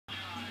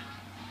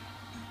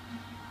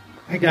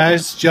Hey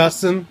guys,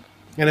 Justin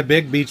in a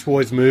big Beach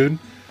Boys mood.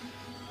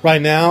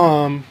 Right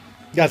now,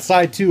 got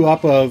side 2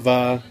 up of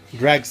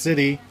Drag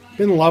City.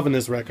 Been loving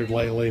this record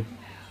lately.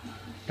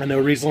 I know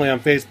recently on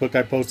Facebook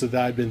I posted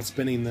that I'd been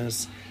spinning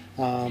this.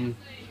 And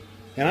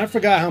I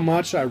forgot how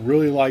much I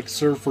really like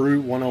Surf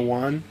Route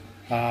 101.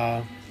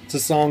 It's a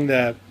song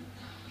that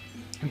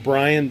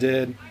Brian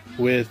did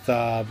with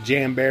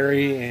Jan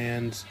Berry,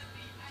 and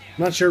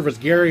I'm not sure if it's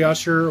Gary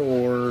Usher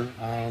or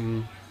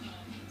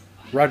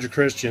Roger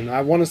Christian.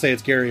 I want to say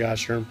it's Gary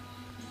Usher.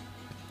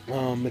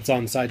 It's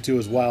on side 2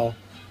 as well.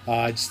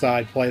 I just thought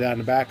I'd play that in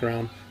the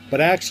background. But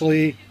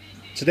actually,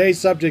 today's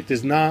subject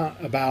is not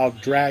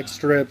about drag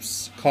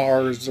strips,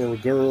 cars, or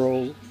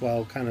girls.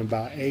 Well, kind of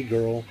about a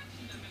girl.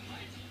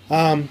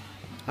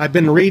 I've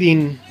been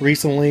reading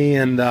recently,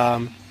 and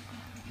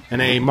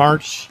in a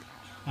March,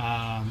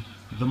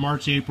 the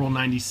March-April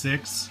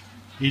 '96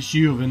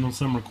 issue of Endless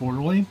Summer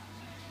Quarterly,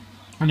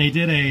 and they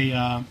did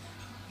a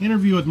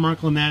interview with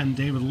Mark Linnet and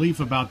David Leaf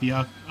about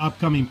the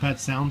upcoming Pet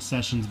Sound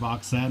Sessions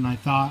box set, and I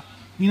thought,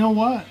 you know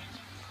what?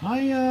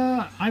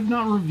 I've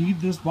not reviewed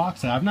this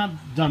box set. I've not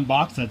done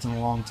box sets in a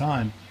long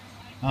time.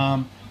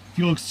 If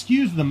you'll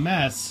excuse the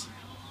mess,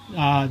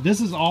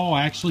 this is all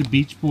actually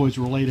Beach Boys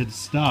related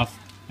stuff.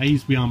 I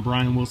used to be on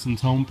Brian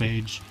Wilson's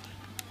homepage.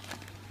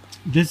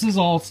 This is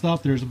all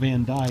stuff. There's a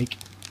Van Dyke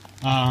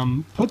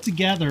put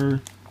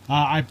together.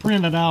 I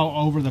printed out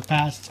over the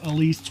past at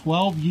least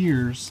 12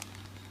 years.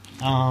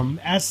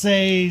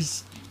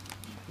 Essays,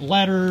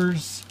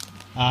 letters,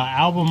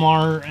 album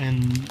art,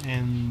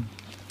 and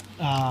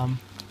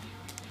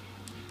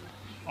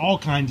all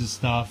kinds of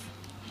stuff,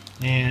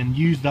 and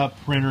used up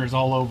printers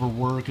all over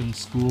work and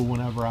school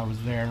whenever I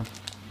was there.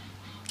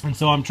 And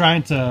so I'm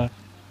trying to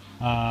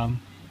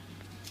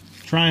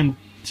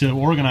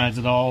organize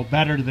it all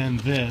better than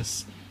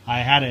this. I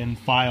had it in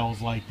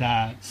files like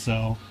that.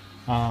 So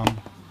I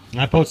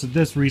posted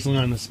this recently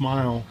on the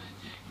Smile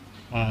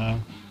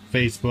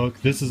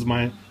Facebook. This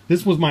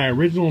was my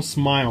original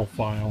Smile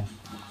file.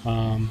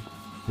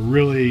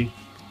 Really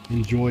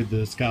enjoyed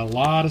this. Got a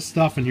lot of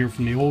stuff in here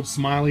from the old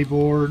Smiley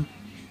board.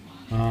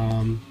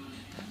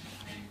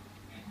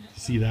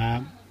 See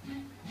that?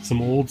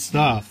 Some old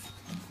stuff.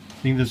 I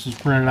think this was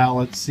printed out,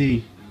 let's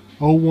see,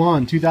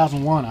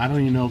 2001. I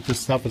don't even know if this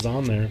stuff is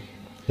on there.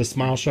 The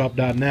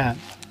smileshop.net.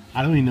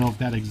 I don't even know if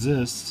that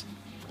exists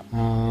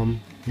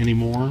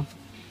anymore.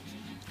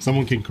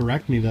 Someone can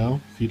correct me though,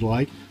 if you'd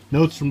like.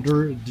 Notes from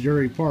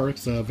Drury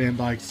Parks, Van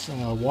Dyke's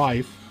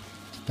wife.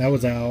 That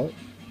was out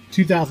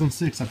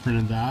 2006. I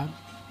printed that.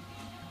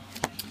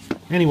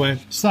 Anyway,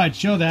 decided to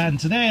show that, and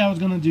today I was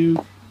going to do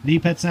the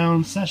Pet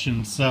Sound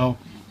Sessions. So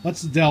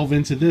let's delve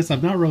into this.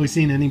 I've not really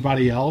seen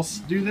anybody else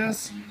do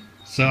this.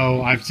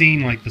 So I've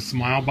seen like the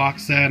Smile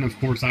box set, and of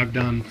course I've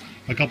done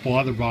a couple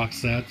other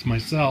box sets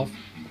myself.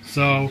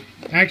 So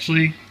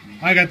actually,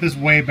 I got this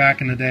way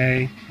back in the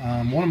day.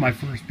 One of my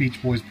first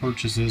Beach Boys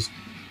purchases.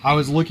 I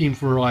was looking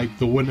for like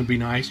the Wouldn't It Be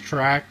Nice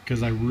track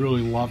because I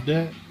really loved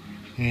it,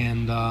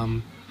 and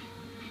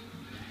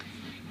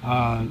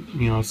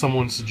you know,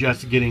 someone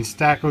suggested getting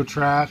Stacko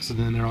tracks, and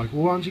then they're like,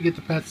 well, why don't you get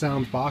the Pet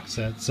Sounds box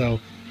set?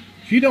 So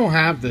if you don't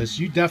have this,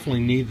 you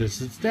definitely need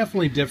this. It's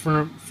definitely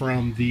different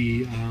from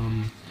the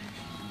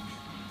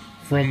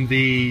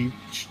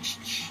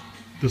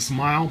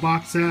Smile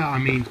box set. I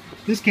mean,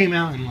 this came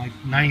out in like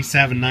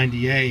 97,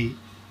 98,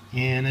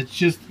 and it's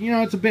just, you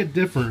know, it's a bit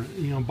different.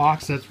 You know,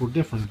 box sets were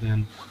different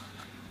then.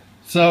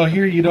 So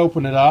here you'd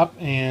open it up,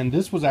 and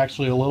this was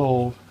actually a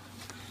little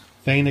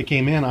thing that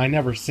came in. I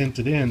never sent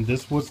it in.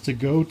 This was to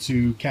go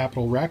to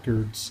Capitol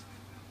Records,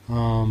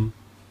 and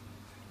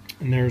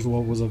there's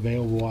what was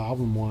available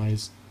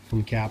album-wise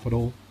from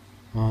Capitol.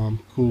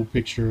 Cool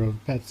picture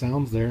of Pet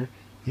Sounds there,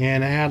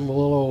 and I had a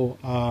little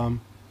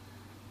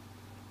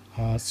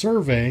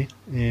survey,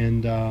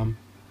 and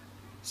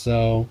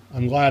so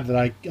I'm glad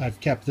that I've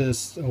kept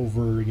this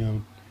over, you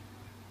know,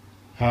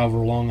 however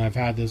long I've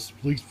had this,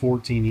 at least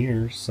 14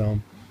 years. So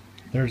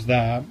there's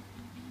that.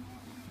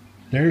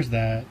 There's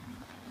that.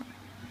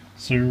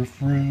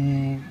 Surf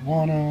Route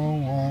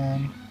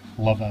 101.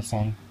 Love that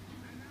song.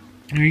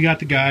 Here you got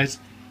the guys.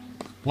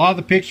 A lot of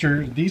the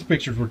pictures, these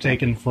pictures were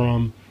taken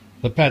from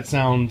the Pet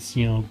Sounds,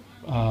 you know,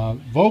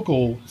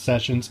 vocal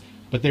sessions,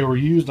 but they were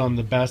used on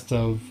the Best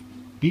of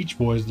Beach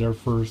Boys, their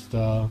first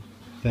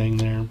thing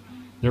there,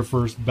 their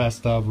first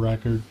Best of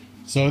record.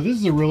 So this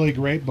is a really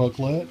great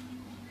booklet.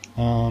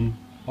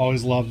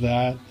 Always love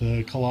that.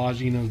 The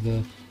collaging of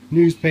the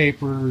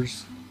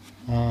newspapers.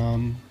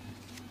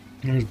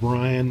 There's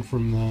Brian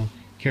from the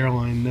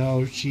Caroline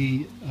No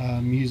She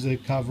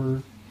music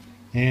cover.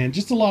 And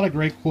just a lot of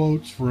great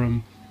quotes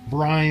from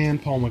Brian,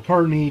 Paul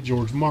McCartney,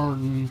 George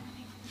Martin.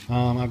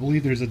 I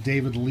believe there's a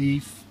David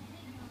Leaf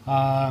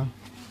updated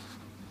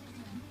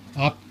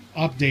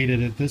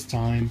at this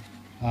time.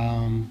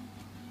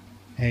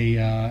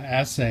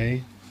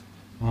 Essay.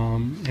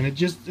 And it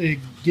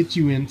gets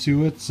you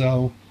into it.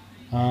 So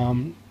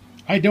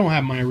I don't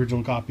have my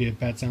original copy of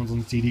Pet Sounds on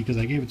the CD because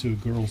I gave it to a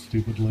girl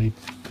stupidly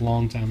a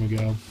long time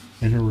ago,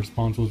 and her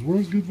response was,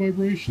 "Where's Good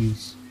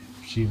Vibrations?"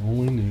 she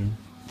only knew.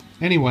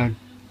 Anyway,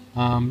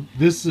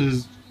 this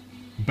is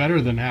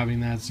better than having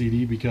that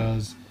CD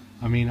because,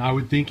 I mean, I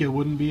would think it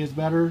wouldn't be as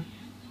better,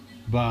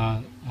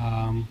 but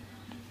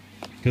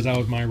because that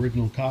was my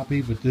original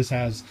copy. But this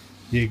has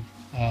the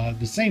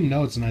same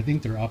notes, and I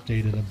think they're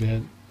updated a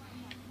bit.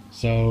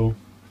 So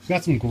we've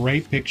got some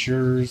great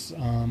pictures.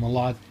 A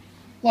lot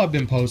have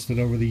been posted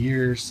over the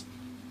years.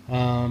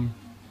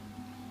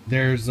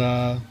 There's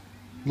a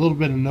little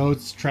bit of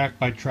notes track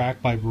by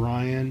track by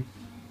Brian,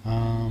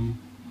 and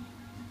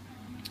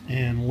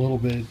a little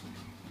bit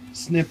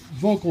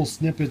vocal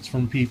snippets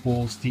from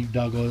people, Steve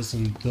Douglas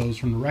and those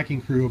from the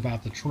Wrecking Crew,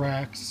 about the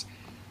tracks,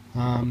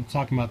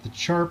 talking about the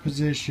chart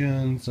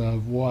positions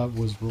of what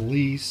was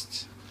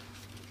released.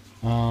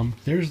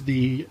 There's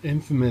the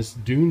infamous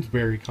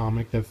Doonesbury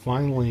comic that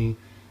finally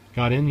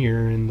got in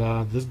here, and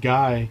this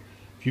guy,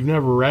 if you've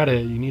never read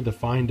it, you need to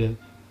find it.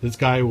 This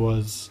guy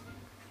was,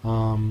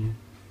 I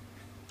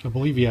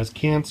believe he has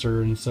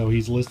cancer, and so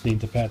he's listening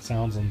to Pet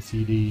Sounds on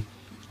CD.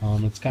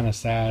 It's kind of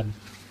sad,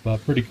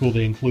 but pretty cool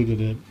they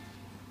included it.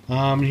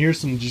 Here's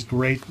some just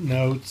great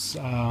notes.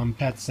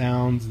 Pet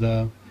Sounds,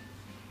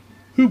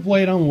 who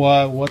played on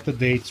what the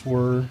dates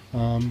were,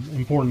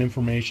 important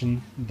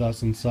information,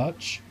 thus and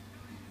such.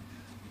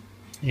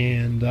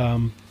 And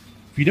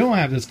if you don't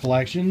have this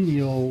collection,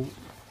 you'll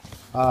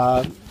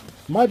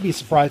might be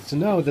surprised to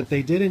know that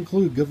they did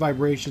include Good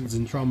Vibrations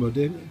and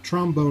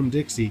Trombone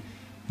Dixie,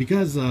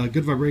 because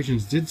Good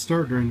Vibrations did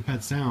start during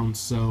Pet Sounds,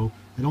 so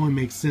it only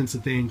makes sense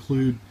that they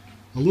include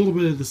a little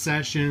bit of the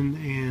session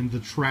and the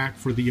track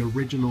for the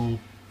original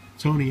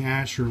Tony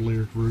Asher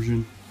lyric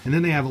version, and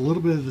then they have a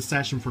little bit of the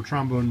session for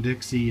Trombone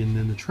Dixie and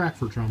then the track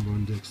for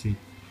Trombone Dixie.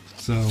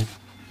 So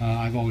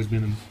I've always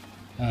been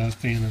a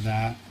fan of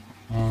that.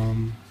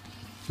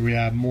 We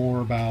have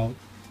more about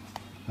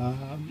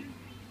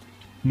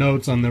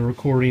notes on the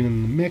recording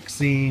and the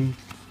mixing.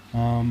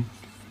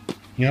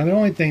 You know, the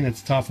only thing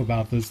that's tough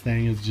about this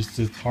thing is just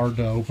it's hard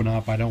to open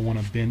up. I don't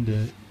want to bend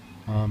it.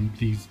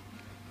 These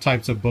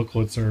types of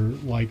booklets are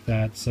like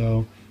that.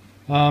 So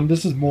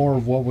this is more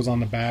of what was on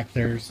the back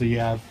there. So you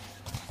have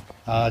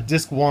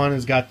disc 1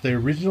 has got the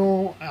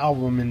original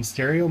album in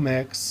stereo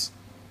mix.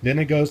 Then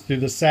it goes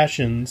through the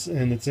sessions,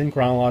 and it's in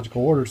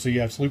chronological order. So you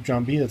have Sloop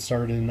John B that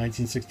started in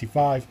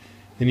 1965.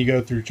 Then you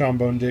go through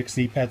Trombone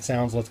Dixie, Pet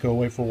Sounds, Let's Go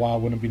Away for a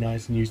While, Wouldn't It Be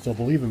Nice, and You Still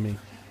Believe in Me.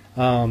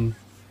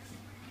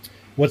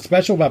 What's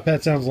special about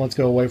Pet Sounds and Let's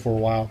Go Away for a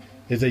While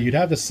is that you'd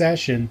have the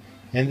session,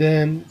 and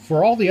then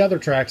for all the other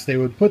tracks, they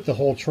would put the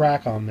whole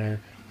track on there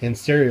in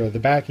stereo, the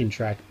backing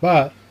track.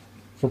 But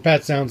for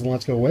Pet Sounds and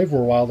Let's Go Away for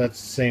a While, that's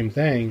the same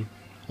thing.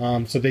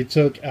 So they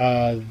took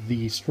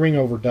the string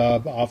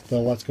overdub off the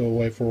Let's Go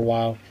Away for a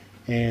While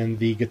and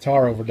the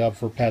guitar overdub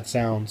for Pet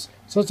Sounds.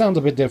 So it sounds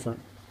a bit different.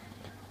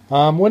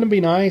 Wouldn't It Be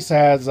Nice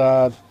has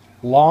a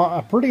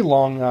pretty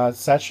long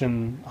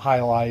session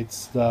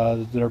highlights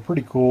that are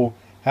pretty cool.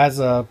 Has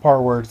a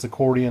part where it's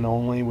accordion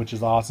only, which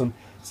is awesome.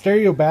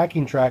 Stereo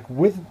backing track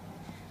with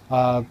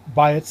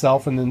by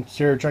itself, and then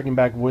stereo tracking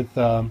back with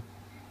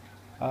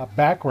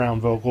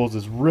background vocals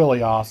is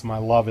really awesome. I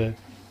love it.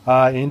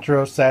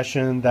 Intro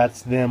session,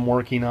 that's them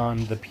working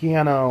on the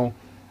piano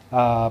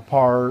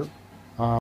part,